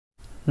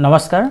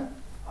নমস্কাৰ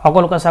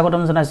সকলোকে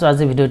স্বাগতম জনাইছো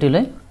আজি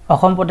ভিডিঅ'টিলৈ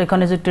অসম প্ৰতিখন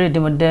নিযুক্তিৰ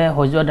ইতিমধ্যে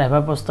হৈ যোৱা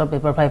ড্ৰাইভাৰ পোষ্ট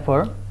পেপাৰ 5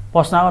 ৰ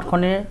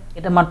প্ৰশ্নাৱলীখনিৰ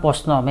কেইটামান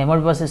প্ৰশ্ন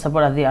মেমৰি বেছ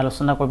হিচাপত আজি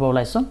আলোচনা কৰিব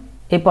ওলাইছো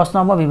এই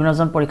প্ৰশ্নসমূহ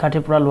বিভিন্নজন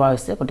পৰীক্ষাৰ্থীৰ পৰা লোৱা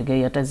হৈছে গতিকে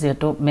ইয়াতে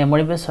যেহেতু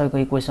মেমৰি বেছ হয়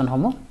এই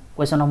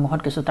কুৱেশ্যনসমূহত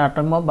কিছু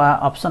তাৰতম্য বা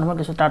অপচনসমূহ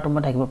কিছু তাৰতম্য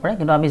থাকিব পাৰে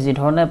কিন্তু আমি যি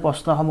ধৰণে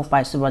প্ৰশ্নসমূহ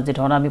পাইছো বা যি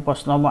ধৰণে আমি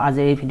প্ৰশ্নসমূহ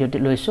আজি এই ভিডিঅ'টি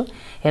লৈছো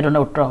সেই ধৰণে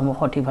উত্তৰসমূহ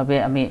সঠিকভাৱে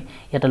আমি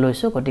ইয়াতে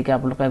লৈছো গতিকে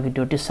আপোনালোকে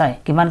ভিডিঅ'টি চাই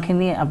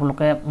কিমানখিনি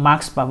আপোনালোকে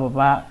মাৰ্কছ পাব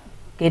বা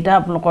কেইটা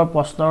আপোনালোকৰ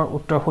প্ৰশ্নৰ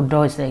উত্তৰ শুদ্ধ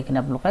হৈছে এইখিনি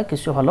আপোনালোকে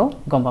কিছু হলো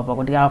গম পাব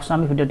গতিকে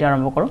আমি ভিডিঅ'টি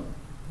আৰম্ভ কৰো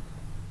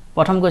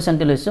প্ৰথম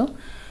কোৱেশ্যনটি লৈছো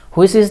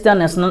which is the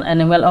national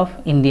animal of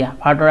India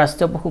ভাৰতৰ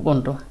ৰাষ্ট্ৰীয় পশু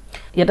কোনটো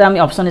এটা আমি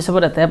অপচন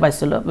হিচাপত এটাই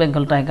পাইছিলো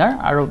বেংগল টাইগাৰ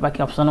আৰু বাকি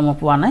অপচনসমূহ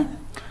পোৱা নাই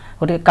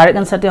গতিকে কাৰেক্ট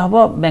আনসাৰটি হ'ব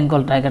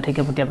বেংগল টাইগাৰ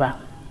ঠিকে পুটিয়াবা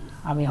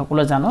আমি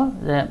সকলো জানো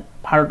যে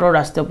ভাৰতৰ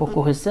ৰাষ্ট্ৰীয় পশু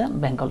হৈছে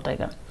বেংগল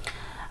টাইগাৰ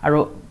আৰু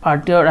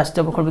ভাৰতীয়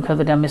ৰাষ্ট্ৰীয় পশুৰ বিষয়ে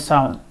যদি আমি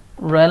চাওঁ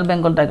ৰয়েল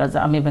বেংগল টাইগাৰ যে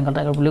আমি বেংগল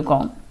টাইগাৰ বুলি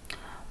কওঁ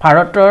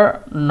ভাৰতৰ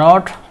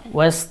নৰ্থ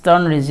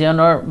ওয়েষ্টাৰ্ণ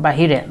ৰিজিয়নৰ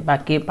বাহিৰে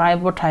বাকি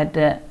প্ৰায়বোৰ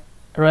ঠাইতে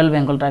ৰয়েল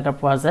বেংগল টাইগাৰ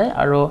পোৱা যায়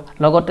আৰু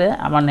লগতে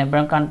আমাৰ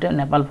নেবাৰিং কান্ট্ৰি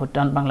নেপাল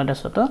ভুটান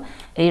বাংলাদেশতো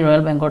এই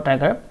ৰয়েল বেংগল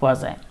টাইগাৰ পোৱা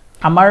যায়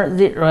আমাৰ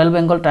যি ৰয়েল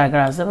বেংগল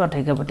টাইগাৰ আছে বা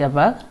ঢেকীয়াপতীয়া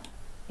বাঘ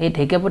এই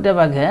ঢেকীয়াপতীয়া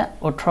বাঘে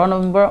 18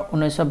 নৱেম্বৰ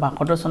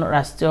 1972 চনত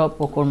ৰাষ্ট্ৰীয়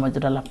পশুৰ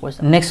মৰ্যাদা লাভ কৰিছে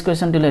নেক্সট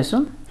কোৱেশ্যনটি লৈছো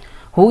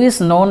who is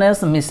known as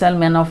missile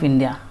man of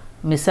India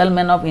missile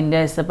man of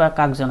India হিচাপে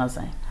কাক জনা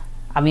যায়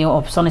আমি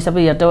অপচন হিচাপে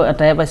ইয়াতেও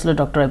এটাই পাইছিলো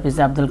ডক্টৰ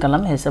এপিজে আব্দুল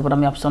কালাম হিচাপত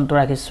আমি অপচনটো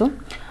ৰাখিছো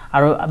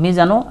আৰু আমি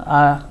জানো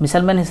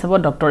মিছাইল মেন হিচাপত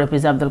ডক্টৰ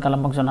এপিজে আব্দুল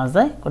কালামক জনা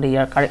যায় গতিকে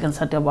ইয়াৰ কাৰেক্ট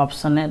আনসাৰটি হ'ব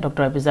অপচনে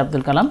ডক্টৰ এপিজে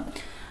আব্দুল কালাম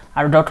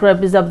আৰু ডক্টৰ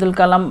এপিজে আব্দুল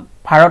কালাম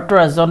ভাৰতৰ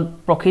এজন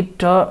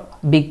প্ৰসিদ্ধ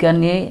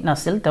বিজ্ঞানী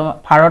নাছিল তেওঁ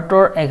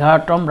ভাৰতৰ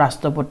 11তম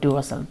ৰাষ্ট্ৰপতিও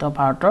আছিল তেওঁ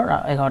ভাৰতৰ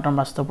 11তম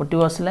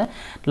ৰাষ্ট্ৰপতিও আছিল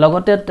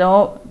লগতে তেওঁ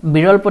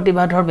বিৰল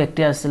প্ৰতিভাধৰ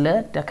ব্যক্তি আছিল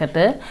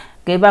তেখেতে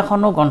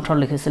কেইবাখনো গ্ৰন্থ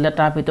লিখিছিল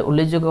তাৰ ভিতৰত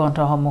উল্লেখযোগ্য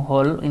গ্ৰন্থসমূহ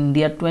হ'ল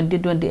India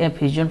 2020 a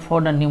vision for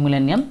the new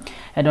millennium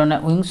এধৰণে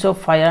wings of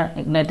fire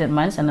ignited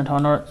minds এনে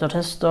ধৰণৰ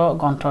যথেষ্ট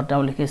গ্ৰন্থ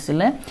তেওঁ লিখিছিল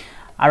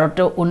আৰু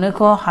তেওঁ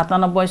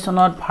 1997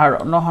 চনত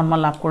ভাৰত সন্মান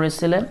লাভ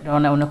কৰিছিল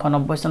ধৰণে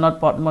 1990 চনত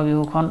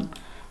পদ্মবিভূষণ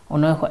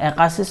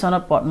 1981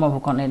 চনত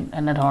পদ্মভূষণ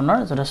এনে ধৰণৰ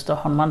যথেষ্ট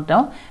সন্মান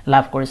তেওঁ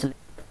লাভ কৰিছিল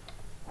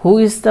who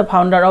is the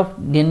founder of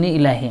দিনী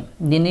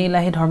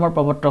ইলাহি ধৰ্মৰ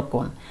প্ৰৱৰ্তক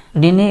কোন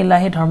দিনী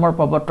ইলাহি ধৰ্মৰ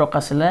প্ৰৱৰ্তক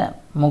আছিল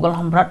মোগল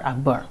সম্ৰাট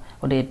আকবৰ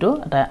গতিকে এইটো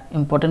এটা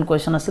ইম্পৰ্টেণ্ট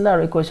কুৱেশ্যন আছিল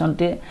আৰু এই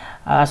কুৱেশ্যনটি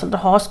আসলতে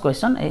সহজ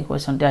কুৱেশ্যন এই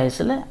কুৱেশ্যনটি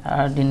আহিছিল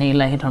দিনী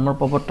ইলাহি ধৰ্মৰ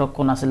প্ৰৱৰ্তক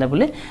কোন আছিল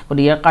বুলি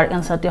গতিকে ইয়াৰ কাৰেক্ট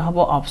আনসাৰটি হ'ব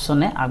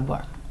অপচনে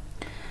Akbar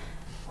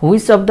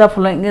which of the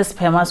following is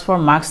famous for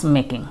mask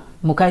making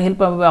মুখা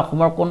শিল্পৰ বাবে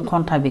অসমৰ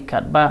কোনখন ঠাই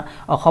বিখ্যাত বা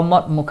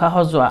অসমত মুখা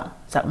সজোৱা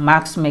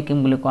মাস্ক মেকিং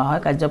বুলি কোৱা হয়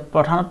কাৰ্য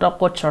প্ৰধানত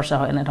ক'ত চৰ্চা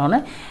হয় এনে ধৰণে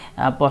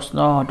প্ৰশ্ন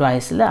হয়তো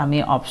আহিছিল আমি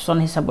অপচন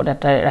হিচাপত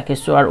এটা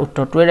ৰাখিছো আৰু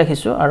উত্তৰটোৱে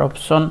ৰাখিছো আৰু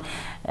অপচন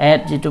এ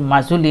যেটো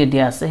মাজুলী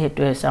দিয়া আছে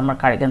হেতু হৈছে আমাৰ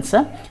কাৰেক্ট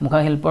আনসাৰ মুখা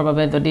শিল্পৰ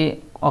বাবে যদি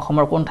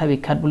অসমৰ কোন ঠাই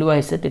বিখ্যাত বুলি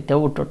আহিছে তেতিয়াও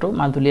উত্তৰটো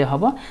মাজুলীয়ে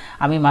হ'ব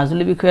আমি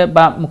মাজুলী বিষয়ে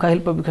বা মুখা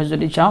শিল্পৰ বিষয়ে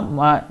যদি চাওঁ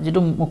যেটো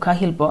মুখা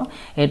শিল্প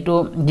এটো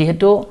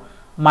যেহেতু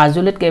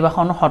মাজুলীত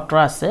কেইবাখনো সত্ৰ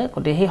আছে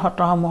গতিকে সেই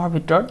সত্ৰসমূহৰ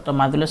ভিতৰত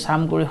মাজুলী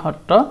সামগুৰি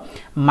সত্ৰ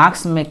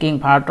মাস্ক মেকিং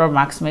ভাৰতৰ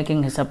মাস্ক মেকিং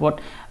হিচাপত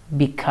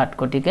বিখ্যাত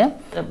গতিকে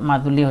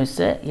মাজুলী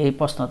হৈছে এই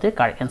প্ৰশ্নটিৰ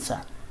কাৰেক্ট আনসাৰ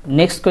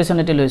নেক্সট কোৱেশ্যন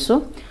এটি লৈছো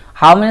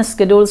হাউ many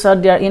স্কেডিউলছ are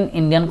there in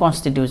Indian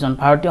constitution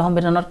ভাৰতীয়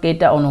সংবিধানত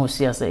কেইটা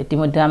অনুসূচী আছে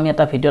ইতিমধ্যে আমি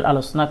এটা ভিডিঅ'ত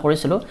আলোচনা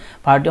কৰিছিলো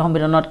ভাৰতীয়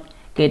সংবিধানত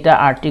কেইটা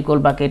আৰ্টিকল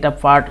বা কেইটা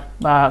পাৰ্ট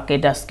বা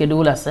কেইটা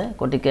স্কেডিউল আছে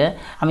গতিকে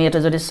আমি এটা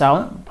যদি চাওঁ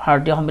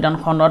ভাৰতীয়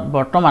সংবিধানখনত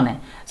বৰ্তমানে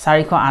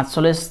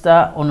 448টা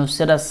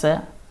অনুচ্ছেদ আছে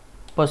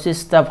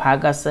 25টা ভাগ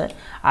আছে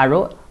আৰু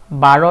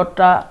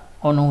 12টা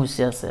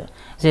অনুসূচী আছে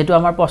যেহেতু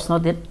আমাৰ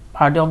প্ৰশ্নটিত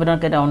ভাৰতীয় সংবিধানত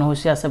কেইটা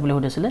অনুসূচী আছে বুলি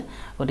সুধিছিলে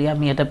গতিকে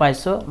আমি এটা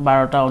পাইছো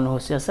 12টা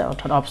অনুসূচী আছে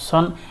অৰ্থাৎ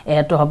অপচন এ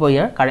টো হ'ব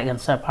ইয়াৰ কাৰেক্ট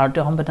আনসাৰ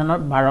ভাৰতীয় সংবিধানত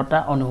 12টা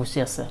অনুসূচী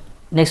আছে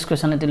নেক্সট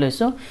কোৱেশ্যন এটি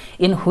লৈছো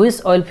in which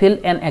oil field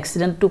N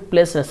accident took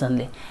place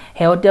recently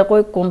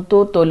হেওতিয়াকৈ কোনটো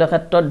তৈল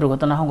ক্ষেত্ৰত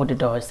দুৰ্ঘটনা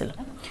সংঘটিত হৈছিল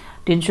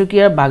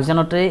তিনচুকীয়াৰ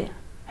বাগজানতে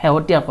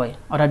হেওতিয়াকৈ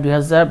অৰ্থাৎ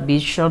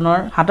 2020 চনৰ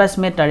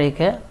 27 মে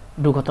তাৰিখে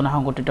দুৰ্ঘটনা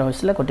সংঘটিত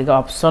হৈছিল গতিকে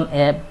অপচন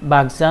এ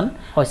বাগজান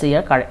হৈছে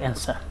ইয়াৰ correct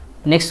answer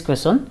next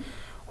question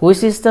which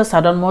is the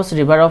সাদাৰ্ণমোষ্ট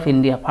river of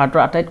India ভাৰতৰ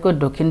আটাইতকৈ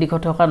দক্ষিণ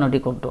দিশত থকা নদী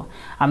কোনটো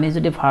আমি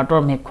যদি ভাৰতৰ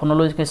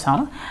মেপখনলৈ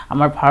চাওঁ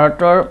আমাৰ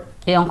ভাৰতৰ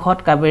এই অংশত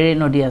কাবেৰী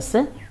নদী আছে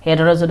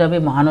এদৰে যদি আমি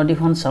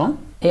মহানদীখন চাওঁ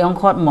এই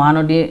অংশত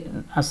মহানদী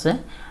আছে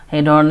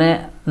এই ধৰণে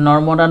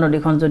নৰ্মদা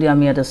নদীখন যদি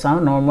আমি এটা চাওঁ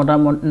নৰ্মদা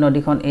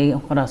নদীখন এই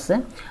অংশত আছে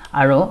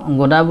আৰু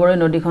গোদাবৰী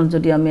নদীখন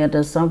যদি আমি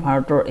এটা চাওঁ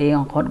ভাৰতৰ এই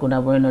অংশত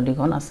গোদাবৰী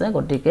নদীখন আছে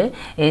গতিকে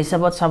এই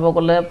হিচাপত চাব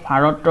গলে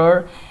ভাৰতৰ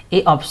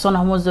এই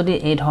অপচনসমূহ যদি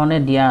এই ধৰণে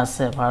দিয়া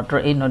আছে ভাৰতৰ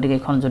এই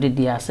নদীকেইখন যদি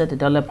দিয়া আছে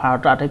তেতিয়াহলে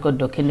ভাৰতৰ আটাইতকৈ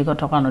দক্ষিণ দিশত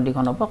থকা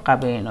নদীখন হ'ব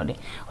কাবেৰী নদী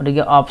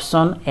গতিকে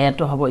অপচন এ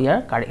টো হ'ব ইয়াৰ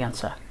কাৰেক্ট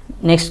আনসাৰ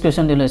নেক্সট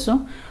কোৱেশ্যন দি লৈছো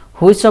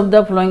which of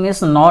the following is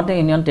not a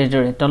union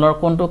territory তলৰ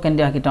কোনটো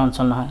কেন্দ্ৰীয় শাসিত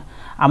অঞ্চল নহয়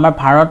আমাৰ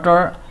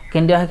ভাৰতৰ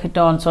কেন্দ্ৰীয় শাসিত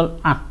অঞ্চল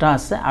 8টা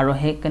আছে আৰু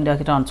সেই কেন্দ্ৰীয়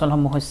শাসিত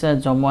অঞ্চলসমূহ হৈছে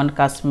Jammu and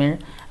Kashmir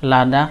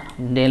Ladakh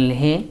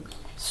Delhi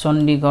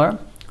Chandigarh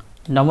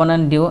Daman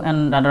and Diu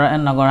and Dadra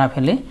and Nagara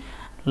Valley,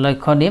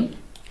 Loikodip,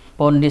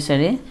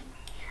 Pondicherry,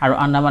 আৰু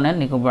আন্দামান এণ্ড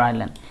নিকোবৰ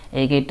আইল্যান্ড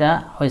এইকেইটা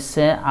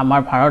হৈছে আমাৰ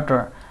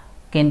ভাৰতৰ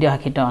কেন্দ্ৰীয়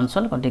শাসিত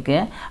অঞ্চল গতিকে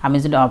আমি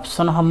যদি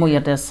অপচনসমূহ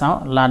ইয়াতে চাওঁ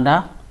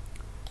লাডাখ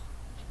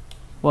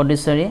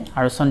পডিচেৰী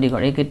আৰু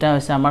চণ্ডীগড় এইকেইটা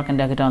হৈছে আমাৰ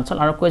কেন্দ্ৰীয় শাসিত অঞ্চল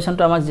আৰু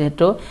কোৱেশ্যনটো আমাক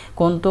যেহেতু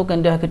কোনটো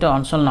কেন্দ্ৰীয় শাসিত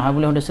অঞ্চল নহয়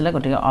বুলি সুধিছিলে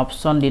গতিকে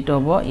অপচন ডিটো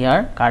হ'ব ইয়াৰ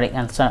কাৰেক্ট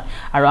এনসাৰ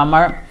আৰু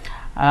আমাৰ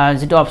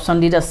যেটো অপচন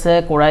ডিত আছে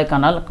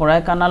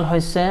কোৰাই কানাল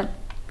হৈছে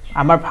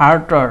আমাৰ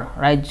ভাৰতৰ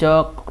ৰাজ্য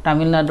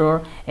তামিলনাডুৰ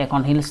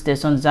এখন হিল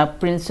ষ্টেচন যা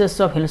প্ৰিন্সেছ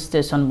অফ হিল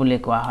ষ্টেচন বুলি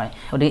কোৱা হয়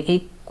গতিকে এই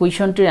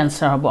কুৱেশ্যনটিৰ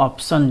এনসাৰ হ'ব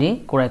option D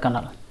কোৰাই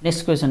Canal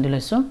next question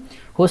দিলৈছো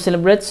হু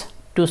সেলিব্ৰেটস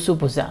টুসু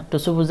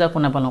পূজা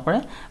কোনে পালন কৰে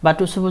বা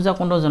টুসু পূজা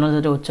কোনটো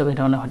জনজাতীয় উৎসৱ এই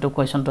ধৰণে হয়তো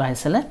কুৱেশ্যনটো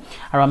আহিছিলে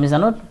আৰু আমি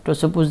জানো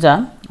টুসু পূজা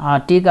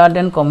টি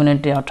গাৰ্ডেন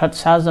কমিউনিটি অৰ্থাৎ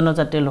চাহ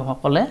জনজাতীয়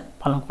লোকসকলে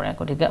পালন কৰে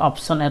গতিকে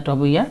অপচন এ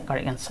হ'ব ইয়াৰ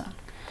correct answer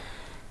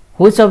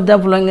which of the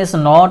following is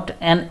not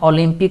an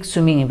Olympic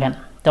swimming event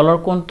তলৰ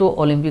কোনটো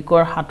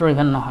অলিম্পিকৰ হাতৰ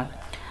ইভেন্ট নহয়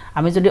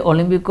আমি যদি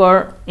অলিম্পিকৰ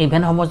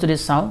ইভেন্টসমূহ যদি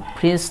চাওঁ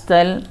free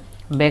style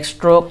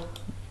বেকষ্ট্ৰোক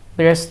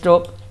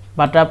ব্ৰেষ্টষ্ট্ৰোক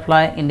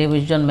butterfly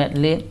individual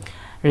madly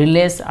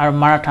ৰিলেজ আৰু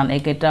মাৰাথন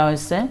এইকেইটা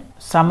হৈছে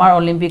সামাৰ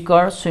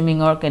অলিম্পিকৰ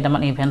সুইমিঙৰ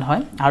কেইটামান ইভেন্ট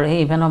হয় আৰু এই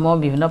ইভেন্টসমূহ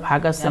বিভিন্ন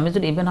ভাগ আছে আমি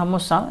যদি ইভেন্টসমূহ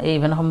চাওঁ এই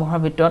ইভেন্টসমূহৰ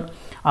ভিতৰত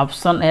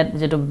অপচন এ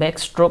যেটো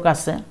বেকষ্ট্ৰোক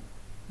আছে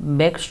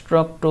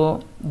বেকষ্ট্ৰোকটো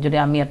যদি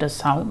আমি ইয়াতে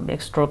চাওঁ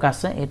বেকষ্ট্ৰোক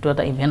আছে এইটো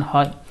এটা ইভেন্ট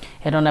হয়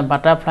হেতনে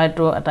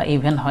বাটাৰফ্লাইটো এটা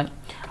ইভেন্ট হয়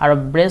আৰু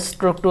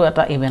ব্ৰেষ্টষ্ট্ৰোকটো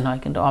এটা ইভেন্ট হয়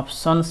কিন্তু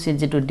অপচন সি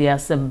যেটো দিয়া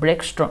আছে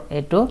ব্ৰেকষ্ট্ৰোক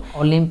এইটো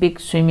অলিম্পিক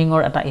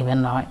সুইমিঙৰ এটা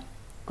ইভেন্ট নহয়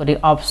গতিকে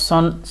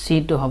অপচন সি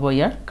টো হ'ব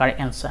ইয়াৰ কাৰেক্ট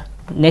এনসাৰ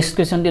নেক্সট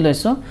কুৱেশ্যন দি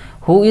লৈছো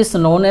who is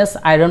known as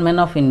iron man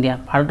of India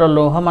ভাৰতৰ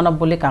লৌহ মানৱ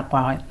বুলি কাক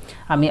কোৱা হয়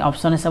আমি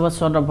অপচন হিচাপত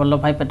চৰ্দাৰ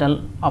বল্লভভাই পেটেল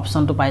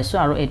অপচনটো পাইছো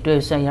আৰু এইটোৱে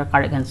হৈছে ইয়াৰ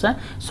কাৰেক্ট এনসাৰ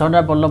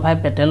চৰ্দাৰ বল্লভভাই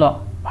পেটেলক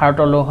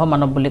ভাৰতৰ লৌহ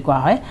মানৱ বুলি কোৱা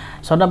হয়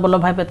চৰ্দাৰ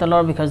বল্লভভাই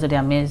পেটেলৰ বিষয়ে যদি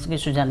আমি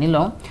কিছু জানি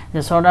লওঁ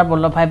যে চৰ্দাৰ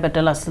বল্লভভাই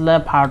পেটেল আছিল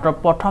ভাৰতৰ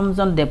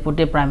প্ৰথমজন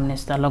ডেপুটি প্ৰাইম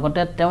মিনিষ্টাৰ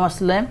লগতে তেওঁ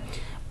আছিল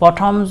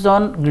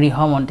প্ৰথমজন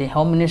গৃহমন্ত্ৰী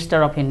হোম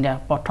মিনিষ্টাৰ অফ ইণ্ডিয়া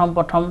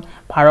প্ৰথম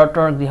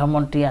ভাৰতৰ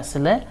গৃহমন্ত্ৰী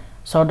আছিল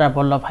চৰ্দাৰ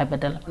বল্লভভাই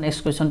পেটেল নেক্সট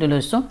কুৱেশ্যনটো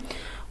লৈছো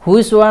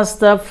which was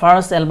the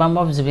first album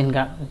of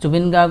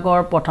Zubeen গাৰ্গৰ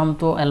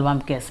প্ৰথমটো এলবাম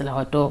কি আছিল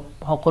হয়তো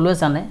সকলোৱে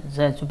জানে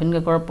যে জুবিন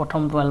গাৰ্গৰ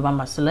প্ৰথমটো এলবাম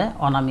আছিল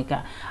অনামিকা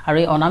আৰু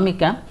এই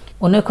অনামিকা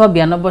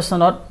 1992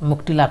 চনত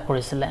মুক্তি লাভ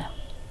কৰিছিল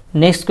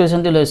নেক্সট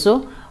কুৱেশ্যনটো লৈছো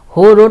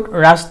হু ৰোট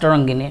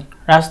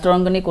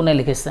ৰাজতৰংগিনী কোনে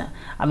লিখিছে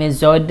আমি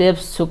জয়দেৱ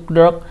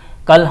সুখদেৱ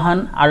কলহন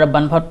আৰু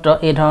বানভট্ট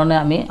এই ধৰণে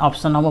আমি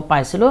অপচনসমূহ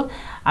পাইছিলো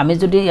আমি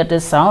যদি ইয়াতে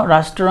চাওঁ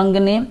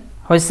ৰাজতৰংগিনী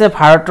হৈছে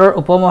ভাৰতৰ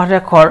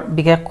উপমহাদেশৰ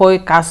বিশেষকৈ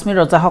কাশ্মীৰ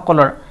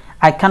ৰজাসকলৰ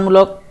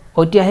আখ্যানমূলক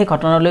ঐতিহাসিক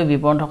ঘটনালৈ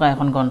বিৱৰণ থকা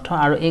এখন গ্ৰন্থ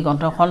আৰু এই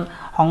গ্ৰন্থখন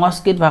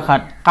সংস্কৃত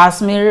ভাষাত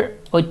কাশ্মীৰ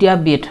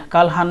ঐতিহাসিক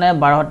কালহানে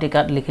 12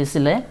 শতিকাত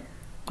লিখিছিলে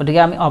গতিকে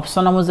আমি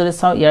অপচনসমূহ যদি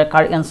চাওঁ ইয়াৰ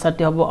কাৰেক্ট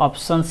এনসাৰটি হ'ব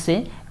অপচন সি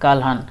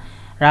কালহান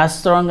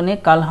ৰাজতৰংগিনী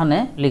কালহানে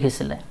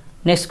লিখিছিলে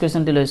নেক্সট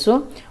কুৱেশ্যনটি লৈছো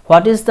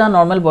what is the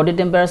normal body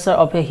temperature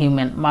of A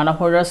human মানৱ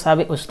শৰীৰৰ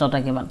স্বাভাৱিক উষ্ণতা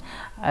কিমান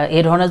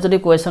এই ধৰণে যদি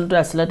কুৱেশ্যনটো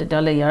আছিল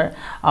তেতিয়াহলে ইয়াৰ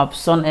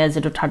অপচন এ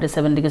যেটো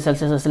 37 ডিগ্ৰী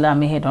সেলসিয়াছ আছিল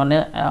আমি এই ধৰণে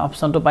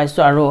অপচনটো পাইছো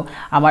আৰু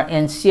আমাৰ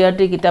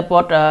এনচিআৰটি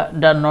কিতাপত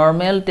the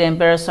normal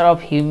temperature of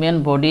human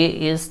body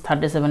is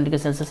 37 degree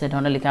সেলসিয়াছ এই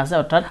ধৰণে লিখা আছে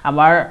অৰ্থাৎ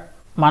আমাৰ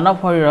মানৱ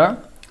শৰীৰৰ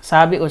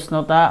স্বাভাৱিক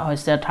উষ্ণতা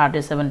হৈছে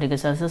 37 ডিগ্ৰী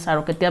সেলসিয়াছ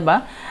আৰু কেতিয়াবা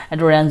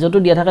এটো ৰেঞ্জটো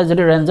দিয়া থাকে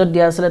যদি ৰেঞ্জত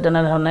দিয়া আছিল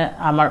তেনে ধৰণে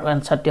আমাৰ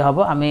এনসাৰটি হ'ব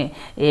আমি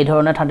এই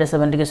ধৰণে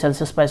 37 ডিগ্ৰী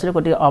সেলসিয়াছ পাইছিলো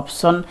গতিকে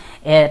অপচন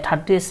এ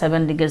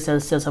 37 ডিগ্ৰী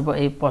সেলসিয়াছ হ'ব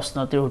এই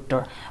প্ৰশ্নটিৰ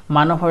উত্তৰ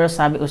মানৱ শৰীৰৰ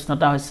স্বাভাৱিক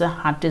উষ্ণতা হৈছে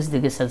 38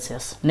 ডিগ্ৰী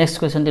সেলসিয়াছ নেক্সট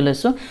কুৱেশ্যন দি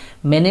লৈছো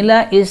Manila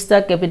is the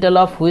capital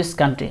of which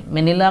country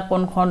Manila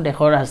কোনখন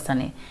দেশৰ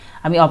ৰাজধানী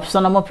আমি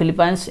অপচনসমূহ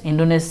ফিলিপাইন্স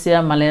ইণ্ডোনেছিয়া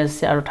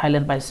মালয়েছিয়া আৰু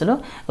থাইলেণ্ড পাইছিলো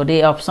গতিকে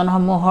এই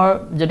অপচনসমূহৰ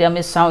যদি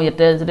আমি চাওঁ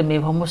ইয়াতে যদি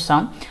মেপসমূহ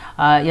চাওঁ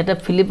ইয়াতে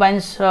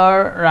ফিলিপাইন্সৰ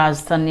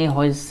ৰাজধানী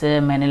হৈছে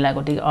মেনিলা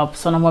গতিকে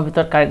অপচনসমূহৰ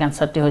ভিতৰত কাৰেক্ট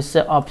এনসাৰটি হৈছে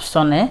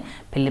অপচন এ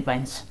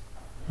ফিলিপাইন্স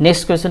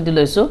নেক্সট কুৱেশ্যন দি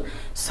লৈছো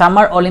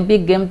summer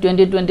Olympic game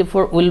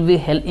 2024 will be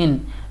held in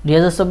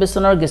 2024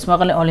 চনৰ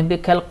গ্ৰীষ্মকালীন অলিম্পিক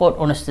খেল ক'ত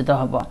অনুষ্ঠিত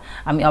হ'ব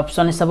আমি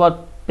অপচন হিচাপত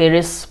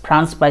পেৰিছ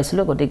ফ্ৰান্স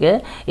পাইছিলো গতিকে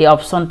এই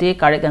অপচনটি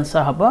কাৰেক্ট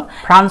এনসাৰ হ'ব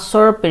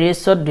ফ্ৰান্সৰ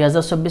পেৰিছত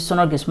 2024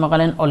 চনৰ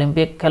গ্ৰীষ্মকালীন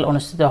অলিম্পিক খেল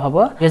অনুষ্ঠিত হ'ব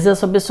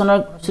 2024 চনৰ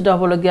অনুষ্ঠিত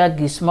হ'বলগীয়া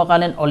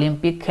গ্ৰীষ্মকালীন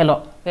অলিম্পিক খেল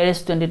পেৰিছ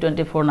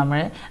 2024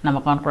 নামেৰে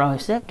নামকৰণ কৰা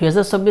হৈছে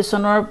 2024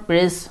 চনৰ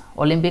পেৰিছ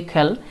অলিম্পিক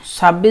খেল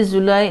 26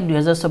 জুলাই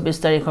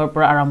 2024 তাৰিখৰ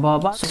পৰা আৰম্ভ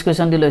হ'ব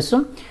কুৱেশ্যন দি লৈছো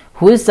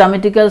Which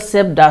geometrical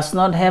shape does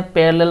not have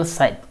parallel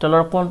side?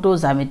 তলৰ কোনটো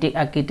জ্যামিতিক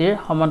আকৃতিৰ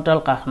সমান্তৰাল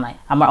কাষ নাই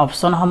আমাৰ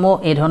অপচনসমূহ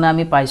এই ধৰণে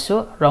আমি পাইছো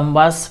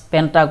ৰম্বাস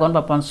পেন্টাগন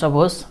বা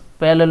পঞ্চভুজ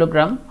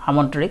প্যাৰালেলোগ্ৰাম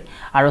সামন্তৰিক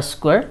আৰু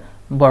স্কয়াৰ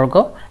বৰ্গ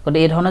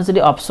গতিকে এই ধৰণে যদি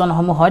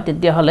অপচনসমূহ হয়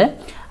তেতিয়া হলে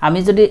আমি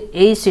যদি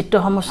এই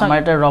চিত্ৰসমূহ আমাৰ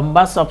এটা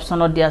ৰম্বাস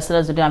অপচনত দিয়া আছে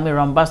যদি আমি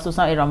ৰম্বাসটো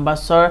চাওঁ এই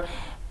ৰম্বাসৰ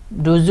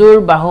দুজোৰ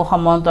বাহু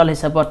সমান্তৰাল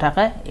হিচাপত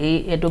থাকে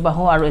এইটো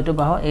বাহু আৰু এইটো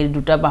বাহু এই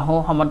দুটা বাহু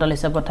সমান্তৰাল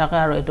হিচাপত থাকে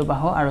আৰু এইটো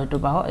বাহু আৰু এইটো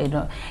বাহু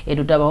এই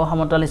দুটা বাহু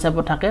সমান্তৰাল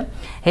হিচাপত থাকে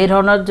সেই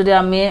ধৰণৰ যদি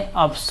আমি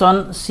অপচন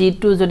সি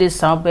টো যদি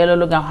চাও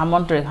পেৰেলেলোগ্ৰাম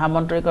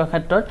সামান্তৰিকৰ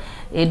ক্ষেত্ৰত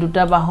এই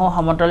দুটা বাহু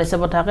সমান্তৰাল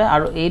হিচাপত থাকে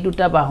আৰু এই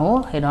দুটা বাহু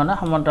সেই ধৰণৰ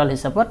সমান্তৰাল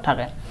হিচাপত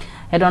থাকে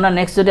এই ধৰণৰ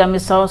নেক্সট যদি আমি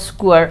চাও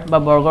স্কয়াৰ বা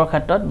বৰ্গৰ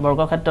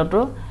ক্ষেত্ৰতো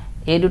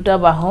এই দুটা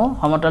বাহু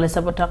সমান্তৰাল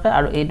হিচাপত থাকে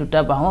আৰু এই দুটা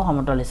বাহু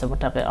সমান্তৰাল হিচাপত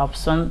থাকে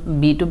অপচন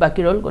বি টো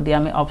বাকি ৰল গতি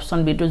আমি অপচন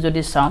বি টো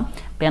যদি চাও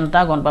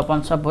পেন্টাগন বা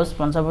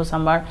পঞ্চভুজ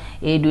আমাৰ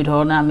এই দুই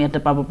ধৰণে আমি এটা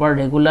পাব পাৰো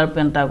ৰেগুলাৰ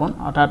পেন্টাগন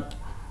অৰ্থাৎ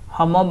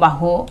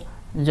সমবাহু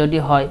যদি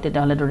হয়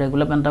তেতিয়াহলে তো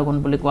ৰেগুলাৰ পেন্টাগন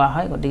বুলি কোৱা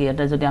হয় গতি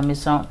এটা যদি আমি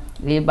চাও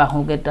এই বাহু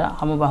কেটা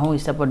সমবাহু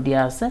হিচাপত দিয়া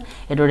আছে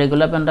এটো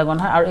ৰেগুলাৰ পেন্টাগন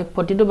হয় আৰু এই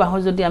প্ৰতিটো বাহু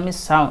যদি আমি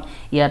চাও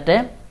ইয়াতে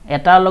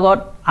এটা লগত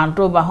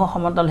আনটো বাহু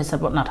সমান্তৰাল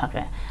হিচাপত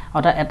নাথাকে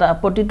অৰ্থাৎ এটা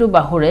প্ৰতিটো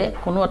বাহুৰে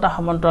কোনো এটা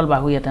সমান্তৰাল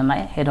বাহু ইয়াতে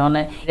নাই সেই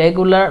ধৰণে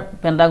ৰেগুলাৰ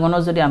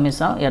পেন্টাগনৰ যদি আমি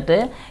চাও ইয়াতে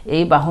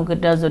এই বাহু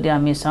কেটা যদি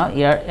আমি চাও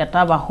ইয়াৰ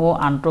এটা বাহু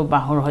আনটো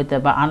বাহুৰ হৈতে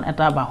বা আন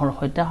এটা বাহুৰ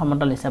হৈতে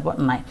সমান্তৰাল হিচাপত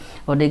নাই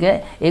গতিকে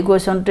এই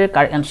কোৱেশ্চনটোৰ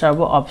কাৰেক্ট আনসাৰ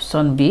হ'ব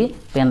অপচন বি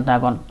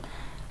পেন্টাগন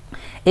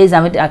এই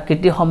জ্যামিতিক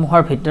আকৃতি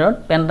সমূহৰ ভিতৰত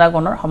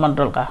পেন্টাগনৰ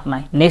সমান্তৰাল কাষ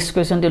নাই নেক্সট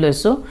কোৱেশ্চনটো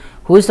লৈছো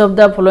which of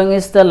the following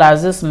is the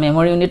largest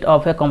memory unit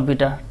of A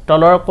computer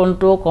তলৰ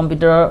কোনটো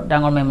কম্পিউটাৰৰ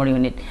ডাঙৰ মেমৰি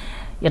ইউনিট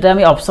এটা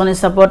আমি অপচন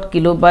হিচাপত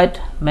কিলোবাইট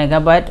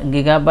মেগাবাইট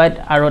গিগাবাইট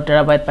আৰু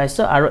টেৰাবাইট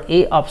পাইছো আৰু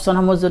এই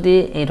অপচনসমূহ যদি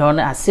এই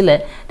ধৰণে আছিল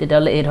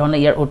তেতিয়াহলে এই ধৰণে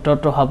ইয়াৰ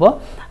উত্তৰটো হ'ব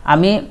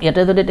আমি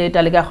ইয়াতে যদি এই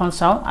তালিকাখন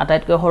চাও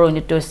আটাইতকৈ সৰু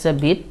ইউনিটটো হৈছে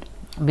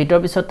বিটৰ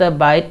পিছতে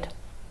বাইট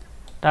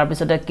তাৰ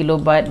পিছতে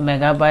kilobyte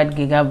megabyte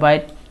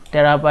gigabyte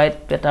terabyte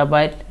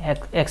petabyte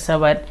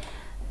exabyte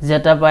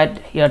zettabyte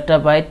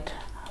ইয়টাবাইট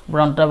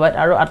ব্ৰন্টাবাইট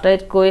আৰু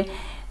আটাইতকৈ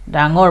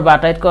ডাঙৰ বা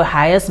আটাইতকৈ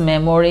হাইয়েষ্ট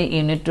মেমৰি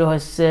ইউনিটটো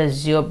হৈছে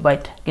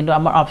জিঅ'বাইট কিন্তু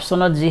আমাৰ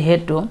অপচনত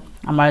যেহেতু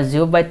আমাৰ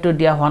জিঅ'বাইটটো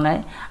দিয়া হোৱা নাই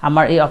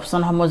আমাৰ এই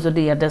অপচনসমূহ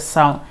যদি ইয়াতে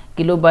চাও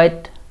কিলোবাইট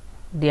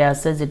দিয়া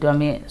আছে যেটো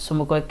আমি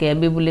চমুকৈ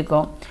কেবি বুলি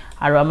কওঁ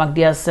আৰু আমাক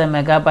দিয়া আছে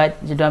মেগাবাইট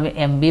যেটো আমি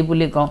এমবি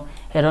বুলি কওঁ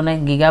এৰনে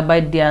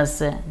গিগাবাইট দিয়া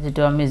আছে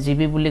যেটো আমি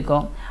জিবি বুলি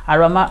কওঁ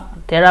আৰু আমাৰ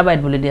টেৰাবাইট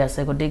বুলি দিয়া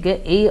আছে গতিকে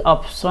এই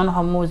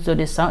অপচনসমূহ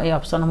যদি চাও এই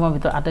অপচনসমূহৰ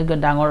ভিতৰত আটাইতকৈ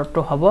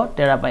ডাঙৰটো হ'ব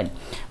টেৰাবাইট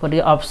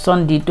গতিকে অপচন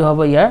ডি টো হ'ব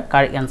ইয়াৰ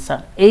কাৰেক্ট আনসাৰ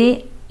এই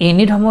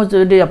ইউনিটসমূহ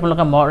যদি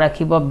আপোনালোকে মনত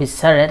ৰাখিব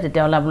বিচাৰে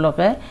তেতিয়াহলে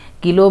আপোনালোকে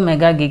কিলো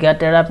মেগা গিগা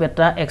টেৰা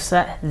পেটা এক্সা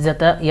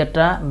জেটা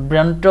ইয়টা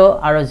ব্ৰন্টো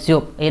আৰু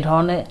জিঅ' এই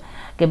ধৰণে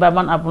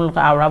কেইবামান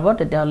আপোনালোকে আওৰাব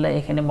তেতিয়াহলে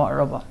এইখিনি মনত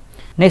ৰব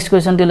নেক্সট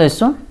কোৱেশ্চনটো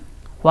লৈছো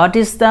what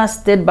is the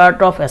state bird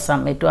of Assam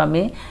এটো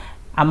আমি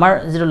আমাৰ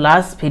যেটো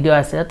লাষ্ট ভিডিও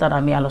আছে তাত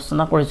আমি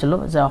আলোচনা কৰিছিলো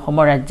যে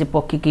অসমৰ ৰাজ্যিক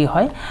পক্ষী কি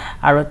হয়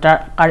আৰু তাৰ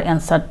কাৰেক্ট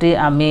আনসাৰটি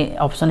আমি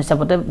অপচন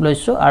হিচাপতে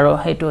লৈছো আৰু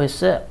হেতু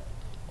হৈছে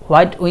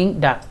হোৱাইট উইং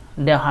ডাক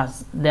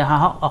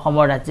দেহাহ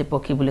অসমৰ ৰাজ্যিক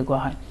পক্ষী বুলি কোৱা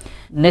হয়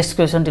নেক্সট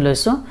কোৱেশ্চনটি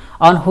লৈছো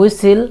on which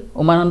hill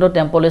Umananda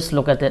temple is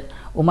located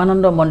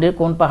Umananda মন্দিৰ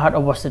কোন পাহাৰত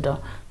অৱস্থিত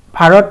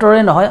ভাৰতৰে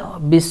নহয়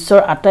বিশ্বৰ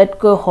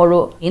আটাইতকৈ সৰু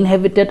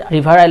ইনহেবিটেড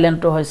ৰিভাৰ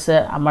আইল্যান্ডটো হৈছে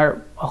আমাৰ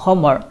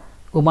অসমৰ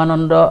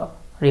উমানন্দ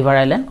ৰিভাৰ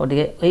আইল্যান্ড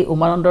গতিকে এই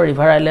উমানন্দ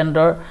ৰিভাৰ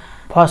আইল্যান্ডৰ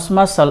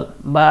ভস্মাচল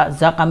বা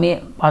যাক আমি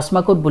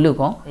ভস্মাকোট বুলি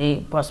কওঁ এই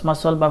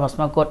ভস্মাচল বা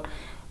ভস্মাকোট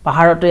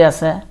পাহাৰতে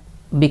আছে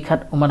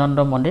বিখ্যাত উমানন্দ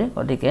মন্দিৰ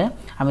গতিকে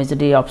আমি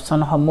যদি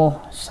অপচনসমূহ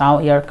চাও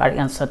ইয়াৰ কাৰেক্ট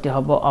আনসাৰটি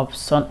হ'ব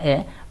অপচন এ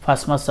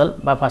ভস্মাচল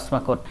বা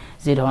ভস্মাকোট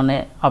যি ধৰণে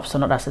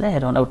অপচনত আছিল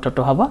সেই ধৰণে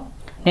উত্তৰটো হ'ব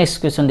নেক্সট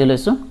কোৱেশ্চন দি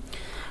লৈছো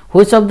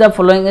which of the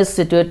following is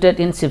সিটুৱেটেড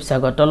in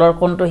Sivasagar তলৰ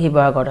কোনটো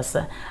শিৱসাগৰত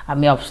আছে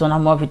আমি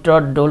অপচনসমূহৰ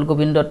ভিতৰত দৌল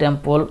গোবিন্দ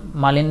টেম্পল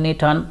মালিনী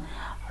থান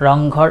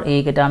ৰংঘৰ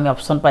এইকেইটা আমি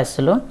অপচন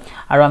পাইছিলো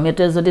আৰু আমি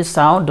এতিয়া যদি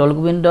চাও দৌল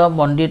গোবিন্দ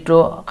মন্দিৰটো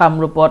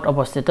কামৰূপত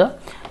অৱস্থিত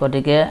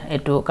গতিকে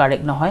এটো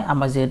কাৰেক্ট নহয়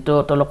আমাৰ যেটো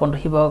তলকন্ত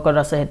শিৱসাগৰত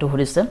আছে হেতু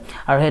সুধিছে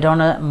আৰু সেই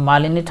ধৰণে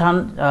মালিনী থান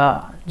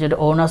যেটো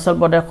অৰুণাচল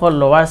প্ৰদেশৰ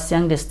লোৱাৰ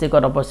সিয়াং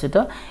ডিস্ট্ৰিক্টত অৱস্থিত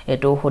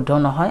এটো শুদ্ধ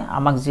নহয়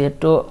আমাক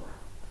যেটো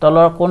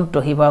তলৰ কোনটো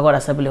শিৱসাগৰত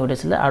আছে বুলি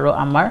সুধিছিলে আৰু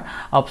আমাৰ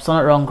অপচন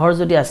ৰংঘৰ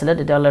যদি আছিল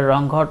তেতিয়াহলে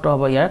ৰংঘৰটো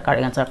হ'ব ইয়াৰ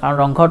কাৰেক্ট আনসাৰ কাৰণ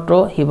ৰংঘৰটো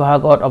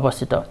শিৱসাগৰত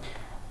অৱস্থিত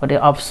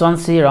গতিকে option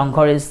C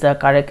Rang Ghar is the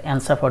correct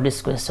answer for this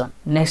question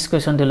next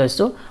question দি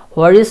লৈছো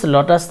হোৱাৰ is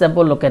lotus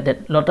temple located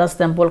lotus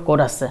temple ক'ত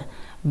আছে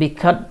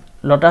বিখ্যাত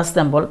লোটাছ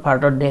টেম্পল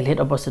ভাৰতৰ দিল্লীত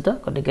অৱস্থিত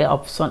গতিকে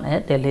option A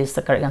Delhi is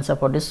the correct answer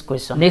for this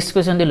question next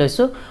question দি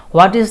লৈছো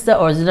what is the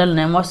original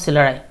name of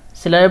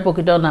চিলাৰায়ৰ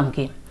প্ৰকৃত নাম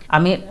কি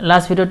আমি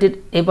লাষ্ট ভিডিওটিত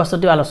এই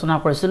প্ৰশ্নটো আলোচনা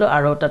কৰিছিলো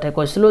আৰু তাতে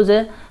কৈছিলো যে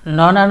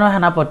নৰনাৰায়ণৰ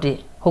সেনাপতি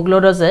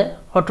শুক্লধ্বজে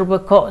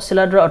শত্ৰুপক্ষ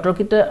চিলাৰায়ৰ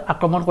অতৰ্কিত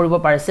আক্ৰমণ কৰিব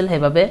পাৰিছিল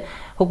সেইবাবে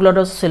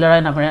শুক্লধ্বজ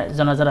চিলাৰায় নামেৰে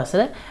জনাজাত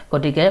আছিল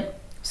গতিকে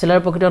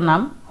চিলাৰায়ৰ প্ৰকৃত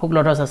নাম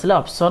শুক্লধ্বজ আছিল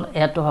অপচন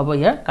এ টো হ'ব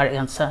ইয়াৰ কাৰেক্ট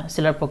আনসাৰ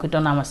চিলাৰায়ৰ প্ৰকৃত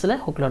নাম আছিল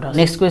শুক্লধ্বজ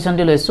নেক্সট কোৱেশ্চন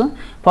দি লৈছো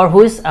for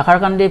which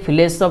আখাৰকান্দি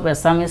village of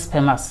Assam is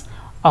famous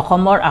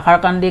অসমৰ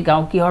আখাৰকান্দি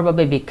গাঁও কিহৰ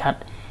বাবে বিখ্যাত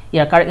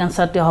ইয়াৰ কাৰেক্ট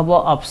আনসাৰটি হ'ব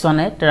অপচন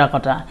এ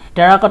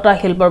টেৰাকটা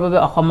শিল্পৰ বাবে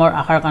অসমৰ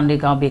আখাৰকান্দি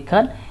গাঁও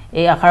বিখ্যাত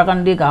এই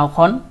আখাৰকান্দি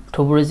গাঁওখন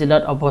ধুবুৰী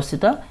জিলাত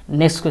অৱস্থিত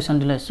নেক্সট কোৱেশ্চন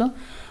দি লৈছো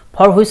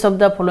for which of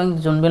the following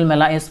Jonbeel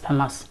Mela is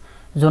famous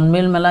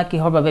Jonbeel মেলা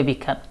কিহৰ বাবে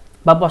বিখ্যাত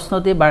বা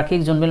প্ৰশ্নটি বাৰ্ষিক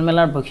জোনবিল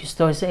মেলাৰ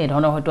বৈশিষ্ট্য হৈছে এই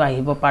ধৰণৰ হয়তো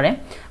আহিব পাৰে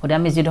গতিকে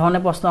আমি যি ধৰণে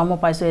প্ৰশ্নসমূহ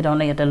পাইছো এই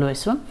ধৰণে ইয়াতে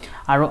লৈছো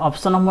আৰু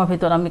অপচনসমূহৰ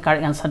ভিতৰত আমি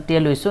কাৰেক্ট আনসাৰটিয়ে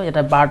লৈছো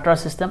এটা বাৰ্টাৰ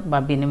সিস্টেম বা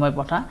বিনিময়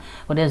প্ৰথা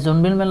গতিকে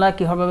জোনবিল মেলা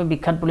কিহৰ বাবে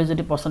বিখ্যাত বুলি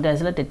যদি প্ৰশ্নটি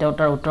আহিছিল তেতিয়াও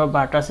তাৰ উত্তৰ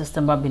বাৰ্টাৰ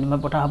সিস্টেম বা বিনিময়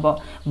প্ৰথা হ'ব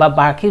বা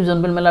বাৰ্ষিক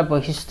জোনবিল মেলাৰ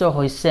বৈশিষ্ট্য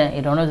হৈছে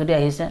এই ধৰণৰ যদি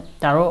আহিছে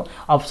তাৰো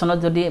অপচনত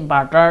যদি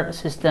বাৰ্টাৰ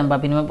সিস্টেম বা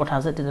বিনিময় প্ৰথা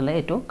আছে তেতিয়ালে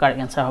এটো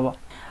কাৰেক্ট আনসাৰ হ'ব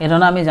এই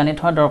ধৰণে আমি জানি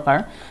থোৱা দৰকাৰ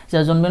যে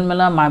জোনবিল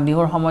মেলা মাঘ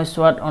বিহুৰ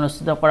সময়ছোৱাত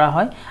অনুষ্ঠিত কৰা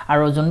হয়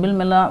আৰু জোনবিল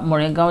মেলা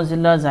মৰিগাঁও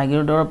জিলা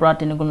জাগিৰোডৰ পৰা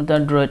 3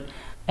 কিলোমিটাৰ দূৰত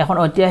এখন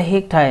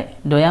ঐতিহাসিক ঠাই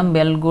দয়াম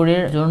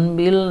বেলগুৰিৰ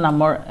জোনবিল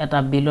নামৰ এটা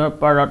বিলৰ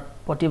পাৰত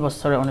প্ৰতি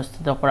বছৰে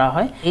অনুষ্ঠিত কৰা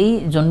হয় এই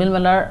জোনবিল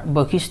মেলাৰ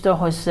বৈশিষ্ট্য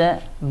হৈছে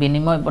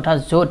বিনিময় প্ৰথা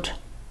য'ত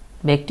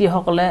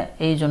ব্যক্তিসকলে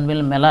এই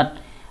জোনবিল মেলাত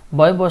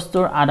বয়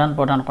বস্তুৰ আদান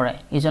প্ৰদান কৰে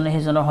ইজনে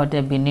সিজনৰ সৈতে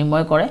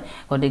বিনিময় কৰে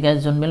গতিকে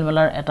জোনবিল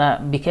মেলাৰ এটা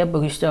বিশেষ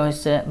বৈশিষ্ট্য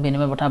হৈছে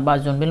বিনিময় প্ৰথা বা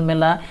জোনবিল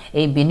মেলা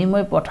এই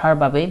বিনিময় প্ৰথাৰ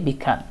বাবে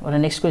বিখ্যাত আৰু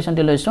নেক্সট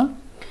কোৱেশ্চনটি লৈছো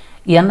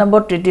 92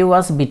 ট্ৰিটি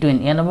ওয়াজ বিটুইন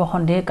 92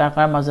 সন্ধি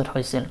কাৰ মাজত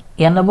হৈছিল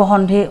 92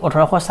 সন্ধি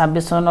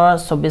 1826 চনৰ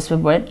 24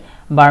 ফেব্ৰুৱাৰীত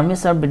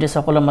বাৰ্মিজ আৰু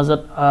ব্ৰিটিছসকলৰ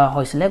মাজত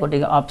হৈছিল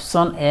গতিকে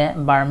option A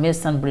Burmese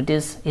and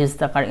British is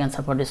the correct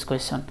answer for this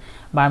question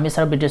Burmese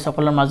আৰু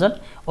ব্ৰিটিছসকলৰ মাজত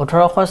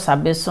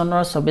 1826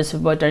 চনৰ 24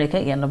 ফেব্ৰুৱাৰী তাৰিখে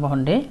 92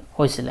 সন্ধি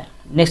হৈছিল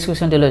নেক্সট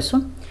কোৱেশ্চনটি লৈছো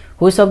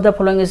which of the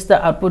following is the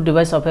output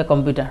device of A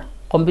computer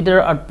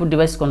কম্পিউটাৰৰ আউটপুট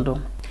ডিভাইস কোনটো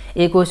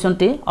এই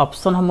কোৱেশ্চনটি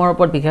অপচনসমূহৰ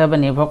ওপৰত বিশেষভাৱে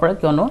নিৰ্ভৰ কৰে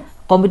কিয়নো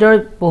কম্পিউটাৰৰ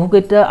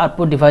বহুকেইটা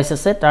আউটপুট ডিভাইস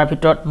আছে তাৰ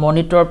ভিতৰত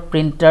মনিটৰ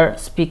প্ৰিন্টাৰ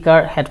স্পিকাৰ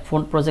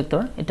হেডফোন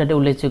প্ৰজেক্টৰ ইত্যাদি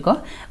উল্লেখযোগ্য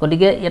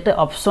গতিকে ইয়াতে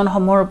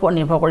অপচনসমূহৰ ওপৰত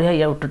নিৰ্ভৰ কৰি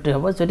ইয়াৰ উত্তৰটি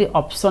হ'ব যদি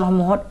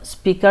অপচনসমূহত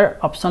স্পিকাৰ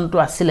অপচনটো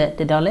আছিল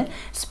তেতিয়াহলে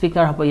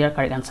স্পিকাৰ হ'ব ইয়াৰ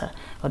কাৰেক্ট আনসাৰ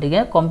গতিকে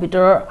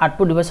কম্পিউটাৰৰ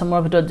আউটপুট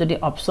ডিভাইসসমূহৰ ভিতৰত যদি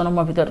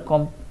অপচনসমূহৰ ভিতৰত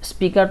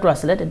স্পিকাৰটো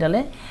আছিল তেতিয়াহলে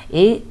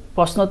এই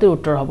প্ৰশ্নটিৰ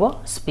উত্তৰ হ'ব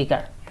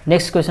স্পিকাৰ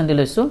নেক্সট কোৱেশ্চনটি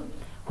লৈছো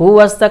হু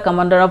ওয়াজ দা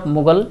commander of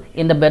Mughal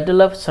in the battle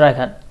of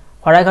সৰাইঘাট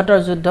সৰাইঘাটৰ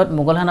যুদ্ধত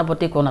মুঘল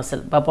সেনাপতি কোন আছিল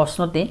বা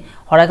প্ৰশ্নটি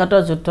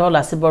সৰাইঘাটৰ যুদ্ধ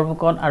লাচিত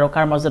বৰফুকন আৰু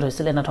কাৰ মাজত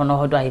হৈছিল এনে ধৰণৰ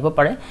হয়তো আহিব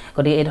পাৰে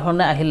গতিকে এই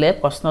ধৰণে আহিলে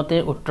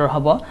প্ৰশ্নটিৰ উত্তৰ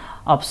হ'ব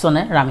অপচন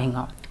এ ৰামসিংহ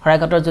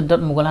সৰাইঘাটৰ যুদ্ধত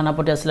মুঘল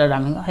সেনাপতি আছিল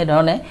ৰামসিংহ সেই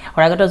ধৰণে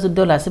সৰাইঘাটৰ যুদ্ধ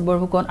লাচিত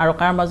বৰফুকন আৰু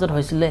কাৰ মাজত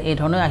হৈছিল এই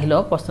ধৰণে আহিলে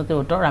প্ৰশ্নটিৰ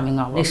উত্তৰ ৰামসিংহ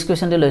হ'ব নেক্সট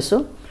কোৱেশ্চনটি লৈছো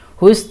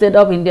which state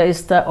of India is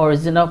the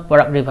origin of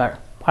Barak river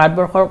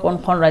ভাৰতবৰ্ষৰ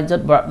কোনখন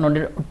ৰাজ্যত বৰাক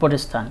নদীৰ উৎপত্তি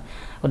স্থান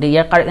গতিকে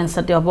ইয়াৰ কাৰেক্ট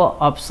আনসাৰটি হ'ব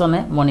অপচন এ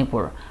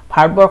মণিপুৰ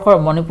ভাৰতবৰ্ষৰ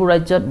মণিপুৰ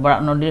ৰাজ্যত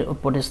বৰাক নদীৰ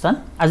উৎপত্তি স্থান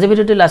আজি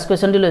ভিডিঅ'টি লাষ্ট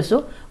কোৱেশ্চনটি লৈছো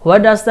where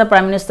does da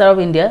prime minister of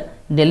India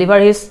deliver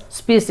his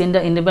speech in the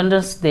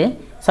independence day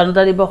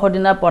স্বাধীনতা দিৱসৰ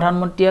দিনা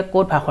প্ৰধানমন্ত্ৰীয়ে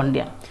ক'ত ভাষণ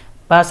দিয়ে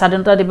বা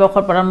স্বাধীনতা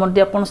দিৱসৰ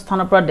প্ৰধানমন্ত্ৰীয়ে কোন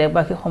স্থানৰ পৰা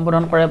দেশবাসীক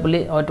সম্বোধন কৰে বুলি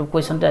হয়তো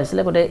কোৱেশ্চনটো আছিল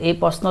গতিকে এই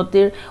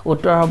প্ৰশ্নটিৰ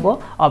উত্তৰ হ'ব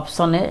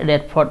অপচন এ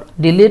ৰেড ফৰ্ট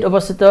দিল্লীত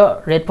অৱস্থিত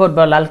ৰেড ফৰ্ট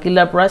বা লাল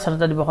কিল্লাৰ পৰা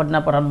স্বাধীনতা দিৱসৰ দিনা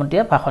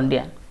প্ৰধানমন্ত্ৰীয়ে ভাষণ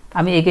দিয়ে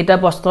আমি এইকেইটা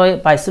প্ৰশ্নই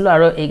পাইছিলো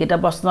আৰু এইকেইটা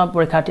প্ৰশ্ন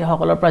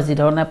পৰীক্ষাৰ্থীসকলৰ পৰা যি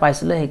ধৰণে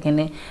পাইছিলো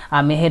সেইখিনি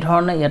আমি সেই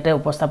ধৰণে ইয়াতে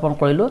উপস্থাপন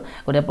কৰিলো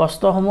গতিকে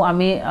প্ৰশ্নসমূহ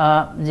আমি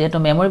যেহেতু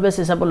মেমৰি বেস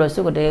হিচাপে লৈছো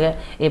গতিকে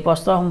এই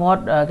প্ৰশ্নসমূহত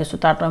কিছু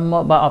তাৰতম্য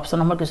বা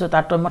অপচনসমূহৰ কিছু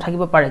তাৰতম্য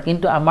থাকিব পাৰে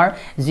কিন্তু আমাৰ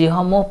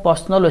যিসমূহ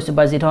প্ৰশ্ন লৈছো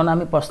বা যি ধৰণে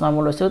আমি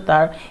প্ৰশ্নসমূহ লৈছো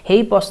তাৰ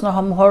সেই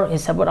প্ৰশ্নসমূহৰ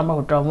হিচাপত আমাৰ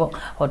উত্তৰসমূহ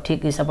সঠিক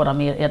হিচাপত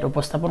আমি ইয়াত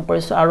উপস্থাপন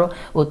কৰিছো আৰু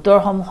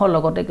উত্তৰসমূহৰ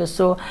লগতে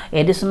কিছু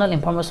এডিশনাল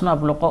ইনফৰমেশন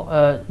আপোনালোকক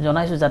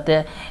জনাইছো যাতে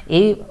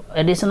এই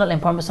এডিশনাল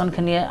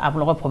ইনফৰমেশনখিনিয়ে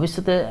আপোনালোকৰ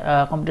ভৱিষ্যতে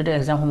কম্পিটিটিভ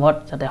এক্সামসমূহত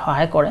যাতে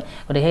সহায় কৰে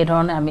গতিকে সেই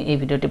ধৰণে আমি এই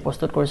ভিডিঅ'টি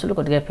প্ৰস্তুত কৰিছিলো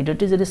গতিকে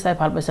ভিডিঅ'টি যদি চাই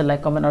ভাল পাইছে লাইক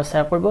কমেন্ট আৰু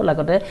শ্বেয়াৰ কৰিব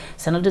লগতে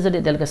চেনেলটো যদি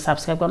এতিয়ালৈকে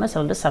সাবস্ক্ৰাইব কৰা নাই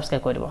চেনেলটো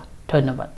সাবস্ক্ৰাইব কৰি দিব ধন্যবাদ